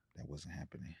 Yeah. That wasn't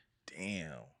happening.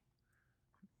 Damn.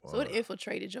 So it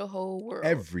infiltrated your whole world.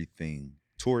 Everything.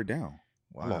 Tore it down.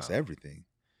 Wow. I lost everything.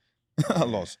 I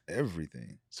lost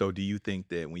everything. So do you think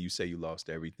that when you say you lost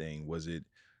everything, was it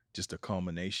just a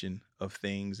culmination of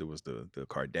things? It was the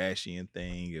Kardashian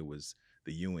thing. It was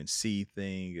the UNC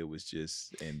thing. It was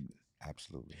just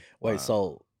absolutely. Wait,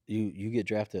 so you get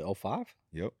drafted 05?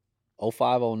 Yep.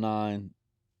 05, 09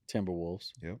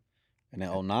 Timberwolves. Yep. And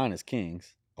then 09 is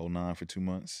Kings. 09 for 2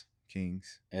 months,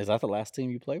 Kings. Is that the last team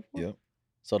you played for? Yep.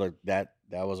 So that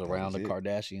was around the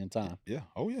Kardashian time. Yeah.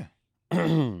 Oh yeah.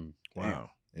 Wow.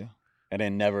 Yeah. And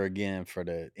then never again for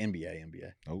the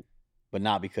NBA. Nope. But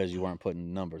not because you weren't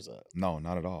putting numbers up. No,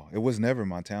 not at all. It was never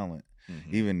my talent.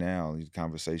 Even now, these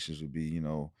conversations would be,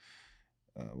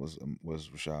 was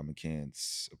Rashad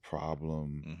McCants a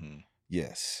problem?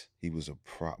 Yes, he was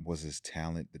was his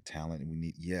talent the talent we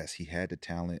need? Yes, he had the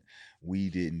talent. We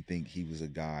didn't think he was a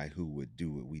guy who would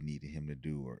do what we needed him to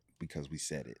do, or because we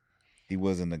said it. He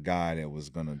wasn't a guy that was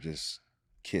gonna just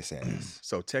kiss ass.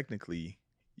 So technically,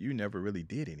 you never really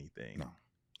did anything. No,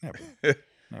 never.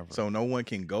 Never. So no one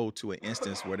can go to an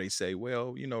instance where they say,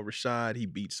 well, Rashad, he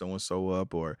beat so-and-so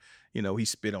up, or, he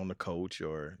spit on the coach,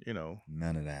 or,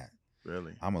 None of that.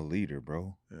 Really? I'm a leader,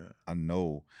 bro. Yeah. I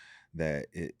know that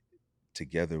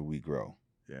together we grow.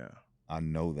 Yeah. I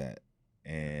know that.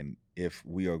 And if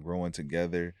we are growing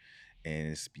together and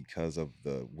it's because of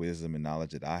the wisdom and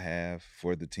knowledge that I have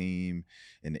for the team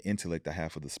and the intellect I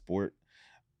have for the sport,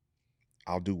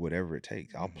 I'll do whatever it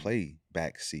takes. I'll play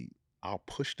backseat. I'll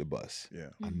push the bus. Yeah.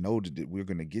 I know that we're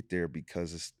going to get there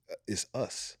because it's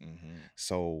us.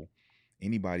 So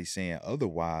anybody saying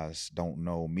otherwise don't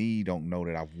know me, don't know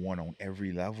that I've won on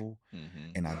every level,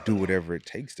 and I do whatever it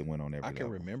takes to win on every level. I can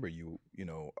remember you,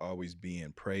 always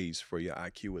being praised for your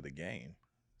IQ of the game.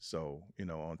 So,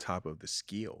 on top of the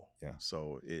skill. Yeah.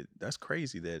 So that's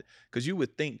crazy because you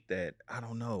would think that, I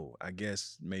don't know, I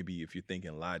guess maybe if you're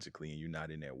thinking logically and you're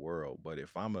not in that world, but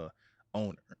if I'm a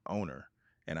owner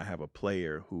and I have a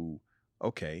player who,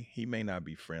 okay, he may not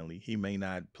be friendly, he may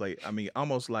not play,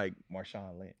 almost like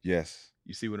Marshawn Lynch. Yes.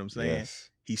 You see what I'm saying? Yes.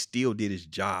 He still did his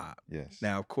job. Yes.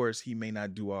 Now, of course, he may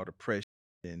not do all the pressure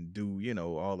and do,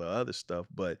 all the other stuff,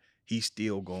 but he's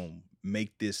still going to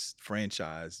make this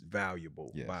franchise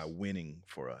valuable by winning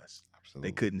for us. Absolutely.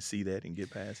 They couldn't see that and get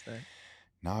past that?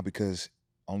 Nah, because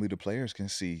only the players can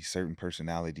see certain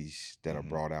personalities that are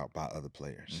brought out by other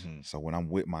players. So when I'm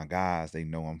with my guys, they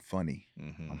know I'm funny.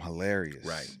 I'm hilarious.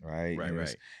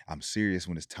 Right. I'm serious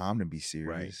when it's time to be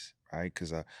serious. Right.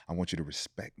 Because I want you to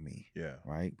respect me. Yeah.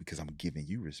 Right. Because I'm giving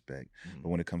you respect. But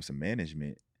when it comes to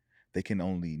management, they can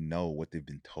only know what they've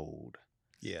been told.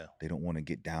 Yeah. They don't want to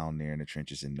get down there in the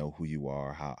trenches and know who you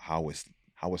are, how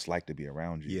it's like to be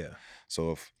around you. Yeah.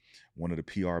 So if one of the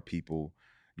PR people,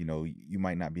 you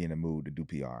might not be in the mood to do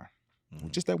PR.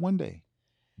 Just that one day,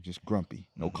 just grumpy,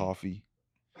 no coffee.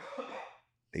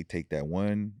 They take that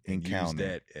one encounter. Use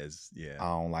that as I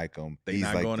don't like them.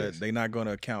 They're not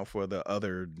gonna account for the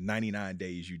other 99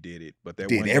 days you did it, but that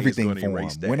did one everything day is gonna for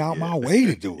erase him. that. Went out my way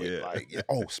to do it. Yeah.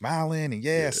 Like, smiling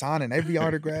and signing every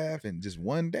autograph and just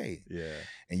one day. Yeah.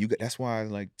 And that's why I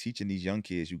like teaching these young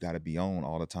kids. You got to be on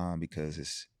all the time because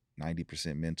it's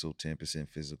 90% mental, 10%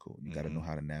 physical. You got to know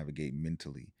how to navigate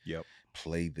mentally. Yep.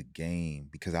 Play the game,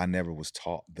 because I never was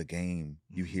taught the game.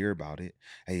 You hear about it.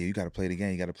 Hey, you got to play the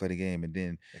game. You got to play the game. And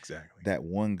then that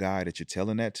one guy that you're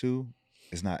telling that to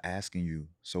is not asking you,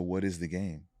 so what is the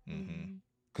game?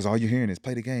 Because all you're hearing is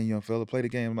play the game, young fella, play the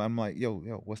game. I'm like, yo,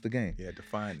 what's the game? Yeah,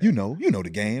 define that. You know the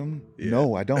game. Yeah.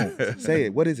 No, I don't. Say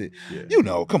it. What is it?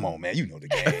 Yeah. Come on, man. You know the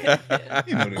game.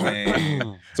 You know the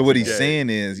game. So what he's saying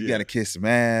is you got to kiss some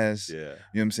ass. Yeah. You know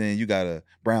what I'm saying? You got to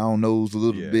brown nose a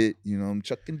little bit. I'm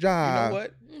chuck and jive. You know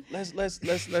what? Let's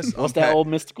What's that old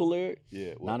mystical lyrick?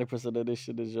 Yeah. 90% of this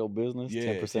shit is your business.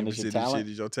 Yeah, 10% is your 10% talent. Shit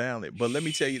is your talent. But let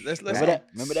me tell you, let's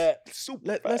remember that.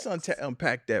 Let's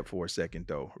unpack that for a second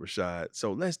though, Rashad.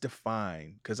 So let's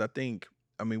define, because I think,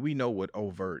 we know what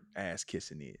overt ass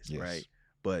kissing is, right?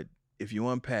 But if you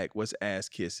unpack what's ass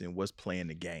kissing, what's playing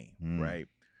the game, right?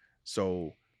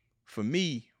 So for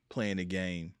me, playing the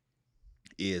game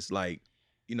is like,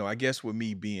 I guess with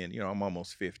me being, I'm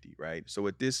almost 50, right? So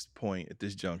at this point, at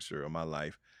this juncture of my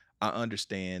life, I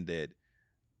understand that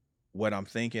what I'm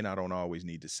thinking, I don't always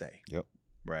need to say. Yep.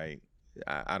 Right.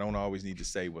 I don't always need to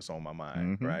say what's on my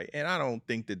mind, right? And I don't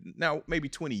think that now, maybe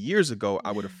 20 years ago,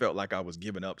 I would have felt like I was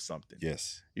giving up something.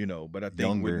 Yes. But I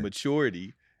think with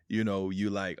maturity, you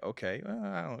like, okay,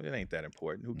 it ain't that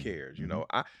important. Who cares?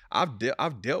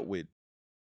 I've dealt with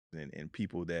and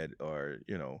people that are,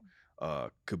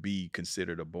 could be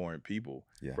considered a boring people,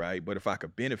 right? But if I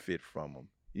could benefit from them,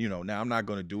 now I'm not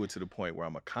going to do it to the point where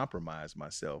I'm going to compromise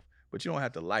myself, but you don't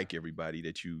have to like everybody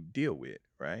that you deal with,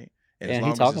 right? And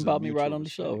he talking about me right on the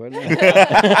show right now.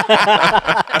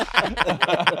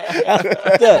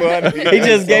 He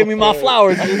just gave me my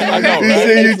flowers. I know, he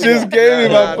said you just gave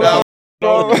me my flowers.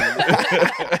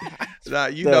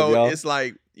 It's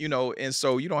like, and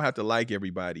so you don't have to like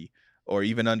everybody or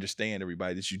even understand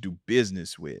everybody that you do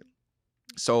business with.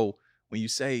 So when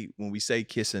we say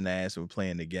kissing ass when we're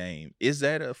playing the game, is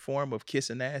that a form of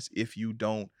kissing ass if you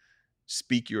don't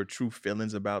speak your true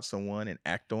feelings about someone and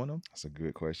act on them? That's a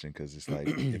good question, because it's like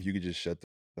if you could just shut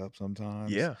the up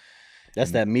sometimes. Yeah.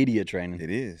 That's that media training. It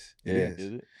is. It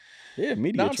is. Yeah,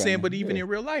 media No, I'm training. saying, but even in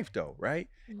real life though, right?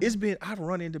 I've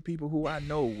run into people who I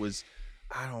know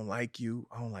I don't like you,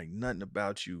 I don't like nothing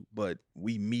about you, but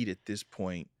we meet at this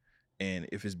point, and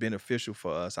if it's beneficial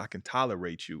for us, I can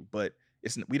tolerate you, but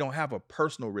we don't have a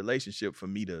personal relationship for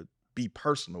me to be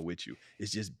personal with you.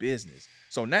 It's just business.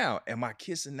 So now, am I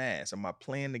kissing ass? Am I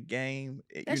playing the game?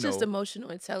 That's just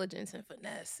emotional intelligence and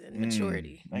finesse and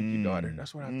maturity. Thank you, daughter.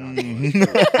 That's what I thought it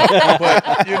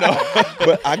was.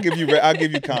 But I'll give you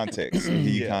context. I'll give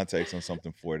you context on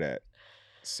something for that.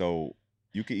 So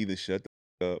you can either shut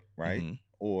the up, right?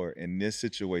 Or in this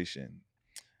situation,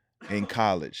 in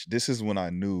college, this is when I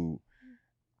knew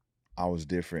I was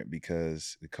different,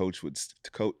 because the coach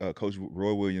Coach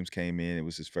Roy Williams came in. It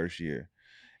was his first year,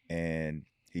 and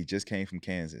he just came from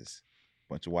Kansas.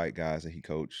 Bunch of white guys that he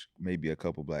coached, maybe a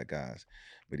couple black guys,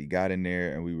 but he got in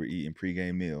there and we were eating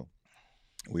pregame meal.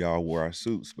 We all wore our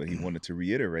suits, but he wanted to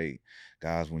reiterate,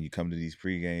 guys, when you come to these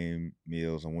pregame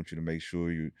meals, I want you to make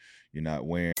sure you're not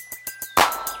wearing.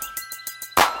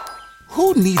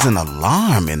 Who needs an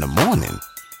alarm in the morning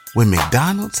when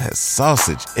McDonald's has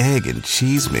sausage, egg, and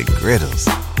cheese McGriddles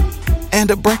and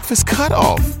a breakfast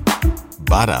cutoff?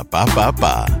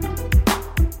 Ba-da-ba-ba-ba.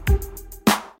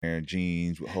 Wearing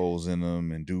jeans with holes in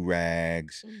them and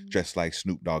do-rags, dressed like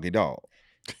Snoop Doggy Dogg.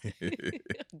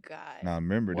 God. Now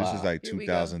remember, this is like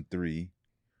 2003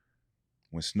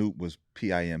 when Snoop was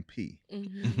PIMP.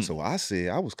 So I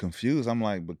was confused. I'm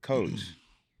like, but coach,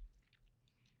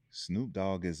 Snoop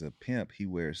Dogg is a pimp. He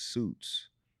wears suits.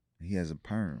 He has a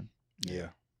perm. Yeah.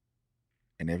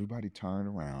 And everybody turned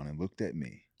around and looked at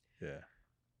me. Yeah.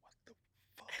 What the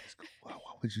fuck is going on?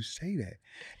 Why would you say that?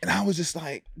 And I was just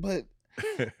like, but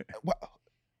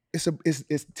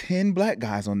it's 10 black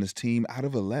guys on this team out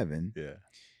of 11. Yeah.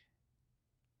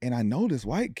 And I know this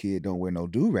white kid don't wear no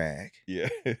do-rag. Yeah.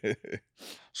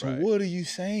 So what are you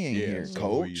saying here,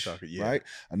 coach? Right?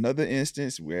 Another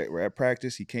instance, we're at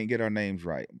practice. He can't get our names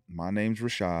right. My name's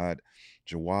Rashad,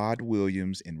 Jawad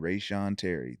Williams, and Rayshon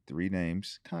Terry. 3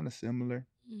 names, kind of similar,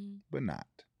 but not.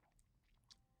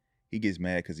 He gets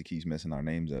mad because he keeps messing our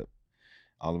names up.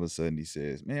 All of a sudden he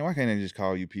says, man, why can't I just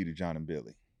call you Peter, John, and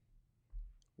Billy?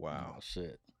 Wow. Oh,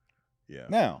 shit. Yeah.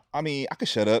 Now, I mean, I could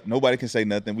shut up. Nobody can say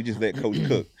nothing. We just let coach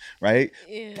cook, right?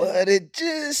 Yeah. But it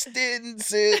just didn't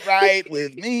sit right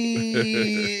with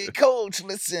me. Coach,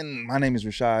 listen, my name is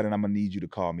Rashad, and I'm going to need you to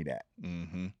call me that.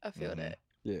 I feel that.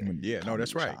 Yeah, no,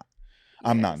 that's right.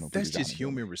 I'm not no. That's just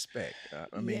human respect.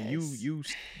 I mean, you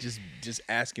just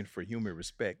asking for human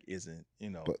respect isn't,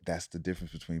 But that's the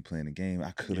difference between playing a game. I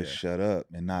could have shut up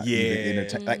and not even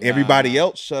entertain. Like everybody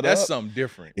else shut up. That's something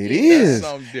different. It is.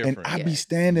 That's something different. And I be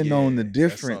standing on the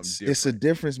difference. It's a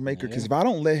difference maker, because if I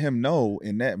don't let him know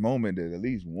in that moment that at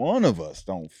least one of us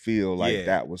don't feel like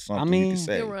that was something you could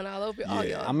say. He'll run all over all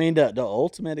y'all. I mean, the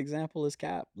ultimate example is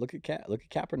Cap. Look at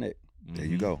Kaepernick. There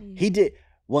you go. He did.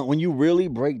 When you really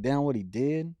break down what he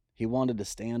did, he wanted to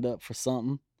stand up for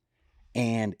something,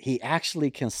 and he actually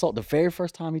consulted. The very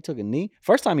first time he took a knee,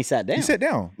 first time he sat down. He sat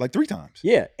down like 3 times.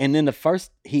 Yeah, and then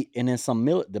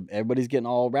everybody's getting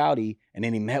all rowdy, and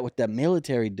then he met with that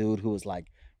military dude who was like,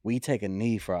 "We take a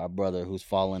knee for our brother who's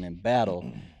fallen in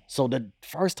battle." So the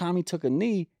first time he took a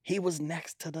knee, he was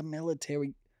next to the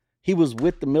military. He was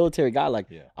with the military guy. Like,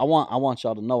 I want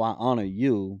y'all to know I honor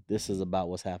you. This is about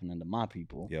what's happening to my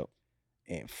people. Yep.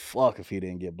 And fuck if he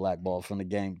didn't get blackballed from the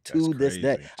game to this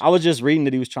day. I was just reading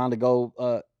that he was trying to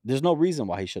go. There's no reason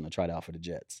why he shouldn't have tried out for the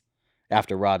Jets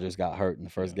after Rodgers got hurt in the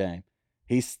first game.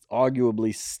 He's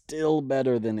arguably still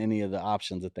better than any of the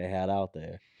options that they had out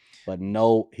there. But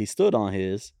no, he stood on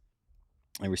his.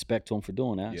 And respect to him for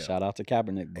doing that. Yeah. Shout out to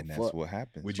Kaepernick. And that's what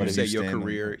happens. Would you say your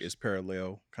career is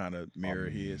parallel, kind of mirror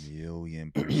his?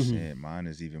 1,000,000%. Mine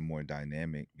is even more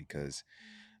dynamic because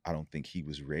I don't think he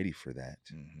was ready for that.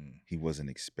 He wasn't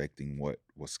expecting what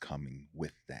was coming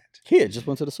with that. He had just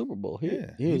went to the Super Bowl. He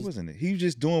was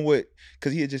just doing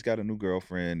because he had just got a new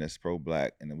girlfriend that's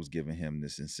pro-black, and it was giving him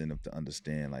this incentive to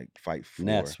understand, like, fight for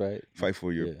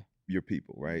your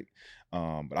people, right?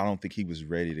 But I don't think he was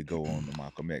ready to go on the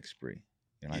Malcolm X spree.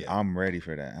 I'm ready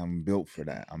for that. I'm built for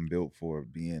that. I'm built for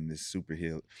being this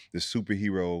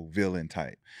superhero villain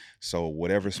type. So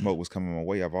whatever smoke was coming my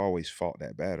way, I've always fought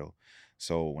that battle.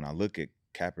 So when I look at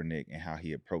Kaepernick and how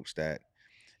he approached that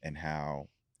and how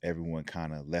everyone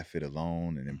kind of left it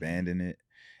alone and abandoned it,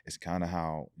 it's kind of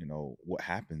how, what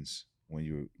happens when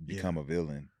you become a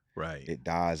villain. Right. It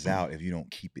dies out if you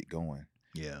don't keep it going.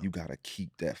 Yeah. You got to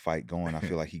keep that fight going. I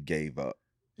feel like he gave up.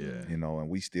 Yeah. And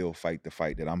we still fight the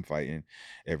fight that I'm fighting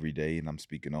every day. And I'm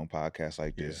speaking on podcasts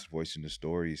like this, voicing the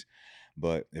stories.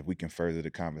 But if we can further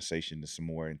the conversation to some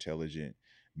more intelligent,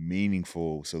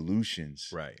 meaningful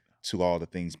solutions to all the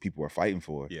things people are fighting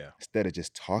for, instead of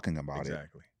just talking about it,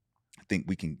 I think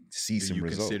we can see some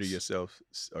results. Do you consider yourself,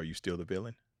 are you still the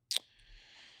villain?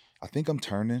 I think I'm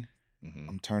turning.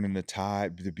 I'm turning the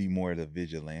tide to be more of the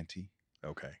vigilante.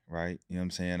 Okay. Right? You know what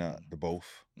I'm saying? The both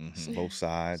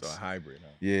sides. So a hybrid.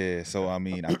 Huh? Yeah. So, I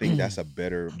think that's a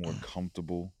better, more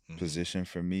comfortable position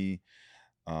for me,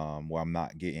 where I'm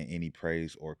not getting any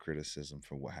praise or criticism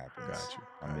for what happens. Got you.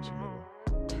 I'm in the middle.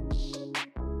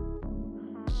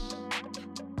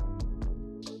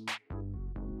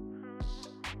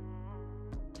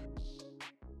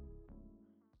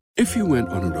 If you went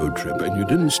on a road trip and you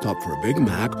didn't stop for a Big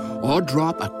Mac or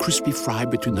drop a crispy fry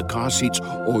between the car seats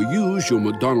or use your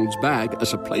McDonald's bag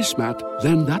as a placemat,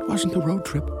 then that wasn't a road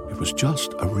trip. It was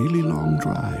just a really long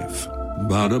drive.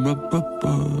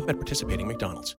 Ba-da-ba-ba-ba. At participating McDonald's.